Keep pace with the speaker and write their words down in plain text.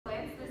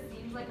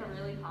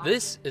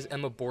This is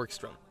Emma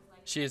Borgstrom.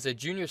 She is a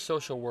junior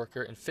social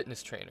worker and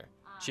fitness trainer.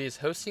 She is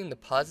hosting the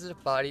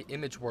Positive Body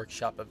Image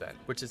Workshop event,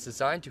 which is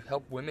designed to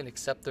help women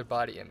accept their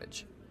body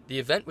image. The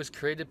event was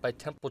created by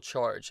Temple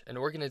Charge, an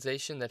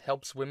organization that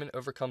helps women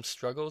overcome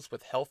struggles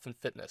with health and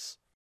fitness.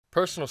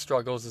 Personal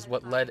struggles is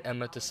what led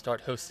Emma to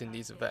start hosting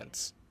these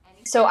events.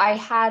 So I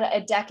had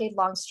a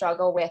decade-long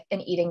struggle with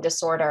an eating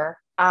disorder.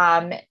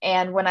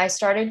 And when I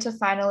started to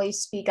finally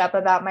speak up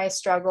about my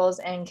struggles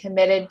and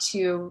committed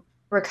to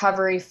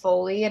recovery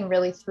fully and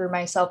really threw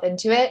myself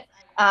into it,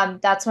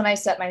 that's when I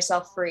set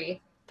myself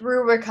free.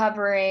 Through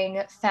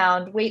recovering,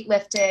 found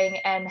weightlifting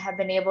and have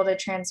been able to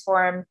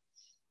transform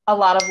a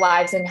lot of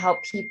lives and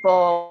help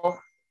people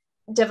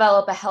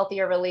develop a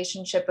healthier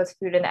relationship with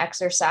food and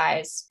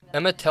exercise.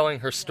 Emma telling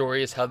her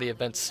story is how the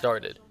event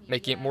started,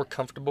 making it more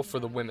comfortable for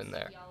the women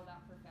there.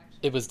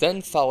 It was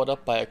then followed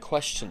up by a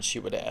question she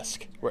would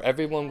ask, where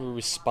everyone would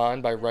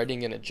respond by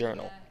writing in a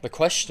journal. The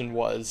question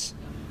was,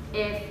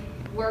 if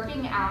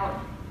working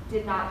out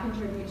did not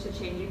contribute to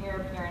changing your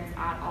appearance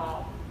at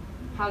all,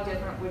 how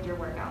different would your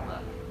workout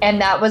look? And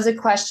that was a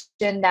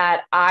question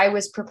that I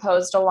was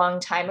proposed a long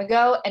time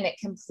ago, and it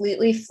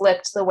completely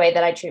flipped the way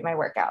that I treat my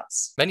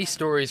workouts. Many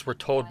stories were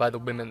told by the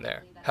women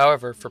there.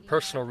 However, for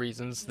personal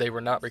reasons, they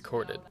were not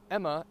recorded.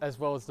 Emma, as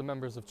well as the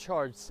members of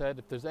Charge, said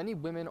if there's any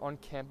women on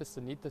campus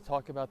that need to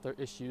talk about their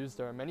issues,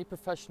 there are many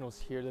professionals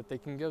here that they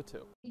can go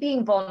to.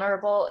 Being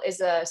vulnerable is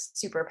a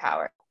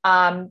superpower,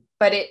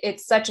 but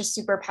it's such a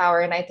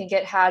superpower, and I think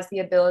it has the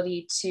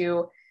ability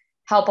to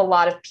help a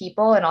lot of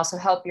people and also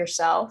help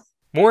yourself.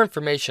 More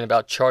information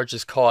about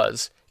Charge's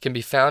cause can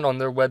be found on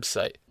their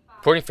website.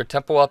 Reporting for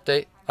Temple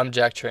Update, I'm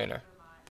Traynor.